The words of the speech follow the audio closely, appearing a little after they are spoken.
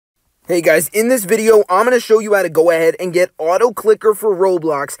Hey guys, in this video, I'm going to show you how to go ahead and get Autoclicker for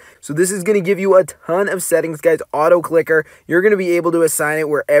Roblox. So this is going to give you a ton of settings, guys. Autoclicker, you're going to be able to assign it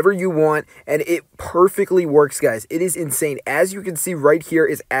wherever you want, and it perfectly works, guys. It is insane. As you can see right here,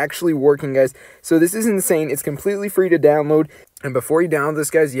 it's actually working, guys. So this is insane. It's completely free to download. And before you download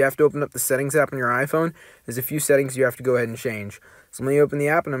this, guys, you have to open up the settings app on your iPhone. There's a few settings you have to go ahead and change. So let me open the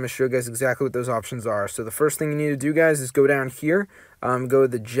app, and I'm going to show you guys exactly what those options are. So the first thing you need to do, guys, is go down here, go to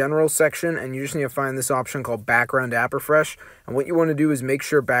the general section, and you just need to find this option called background app refresh. And what you want to do is make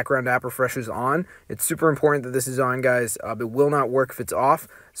sure background app refresh is on. It's super important that this is on, guys. It will not work if it's off.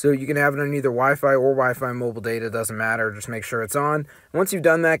 So you can have it on either Wi-Fi or Wi-Fi mobile data, doesn't matter, just make sure it's on. And once you've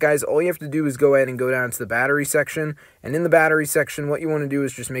done that, guys, all you have to do is go ahead and go down to the battery section. And in the battery section, what you want to do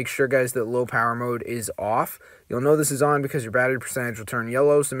is just make sure, guys, that low power mode is off. You'll know this is on because your battery percentage will turn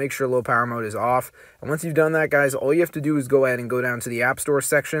yellow, so make sure low power mode is off. And once you've done that, guys, all you have to do is go ahead and go down to the App Store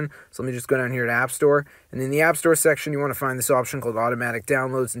section. So let me just go down here to App Store. And in the App Store section, you want to find this option called Automatic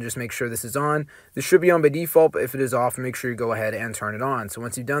Downloads and just make sure this is on. This should be on by default, but if it is off, make sure you go ahead and turn it on. So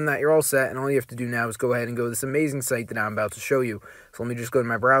once you've done that, you're all set, and all you have to do now is go ahead and go to this amazing site that I'm about to show you. So let me just go to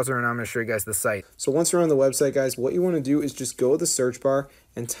my browser, and I'm going to show you guys the site. So once you're on the website, guys, what you want to do is just go to the search bar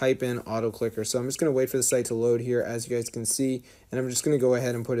and type in Autoclicker. So I'm just going to wait for the site to load here, as you guys can see, and I'm just going to go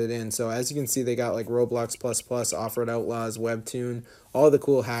ahead and put it in. So as you can see, they got like Roblox++, Off-Road Outlaws, Webtoon, all the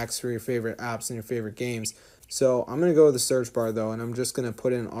cool hacks for your favorite apps and your favorite games. So I'm going to go to the search bar, though, and I'm just going to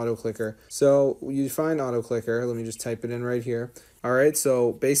put in Autoclicker. So you find Autoclicker. Let me just type it in right here. All right,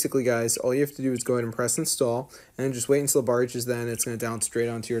 so basically, guys, all you have to do is go ahead and press install, and then just wait until the bar reaches that, and it's going to download straight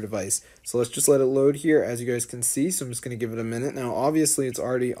onto your device. So let's just let it load here, as you guys can see. So I'm just going to give it a minute. Now, obviously, it's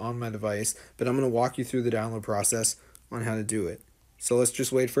already on my device, but I'm going to walk you through the download process on how to do it. So let's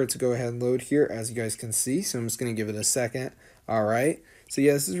just wait for it to go ahead and load here, as you guys can see. So I'm just going to give it a second. All right. So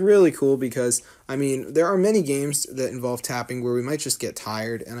yeah, this is really cool because, I mean, there are many games that involve tapping where we might just get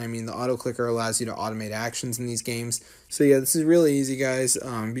tired. And I mean, the Autoclicker allows you to automate actions in these games. So yeah, this is really easy, guys.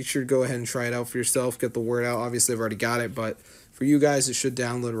 Be sure to go ahead and try it out for yourself. Get the word out. Obviously, I've already got it, but for you guys, it should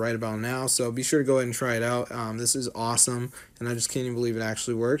download right about now. So be sure to go ahead and try it out. This is awesome, and I just can't even believe it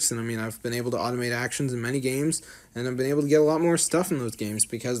actually works. And I mean, I've been able to automate actions in many games, and I've been able to get a lot more stuff in those games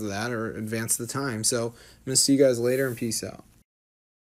because of that, or advance the time. So I'm going to see you guys later, and peace out.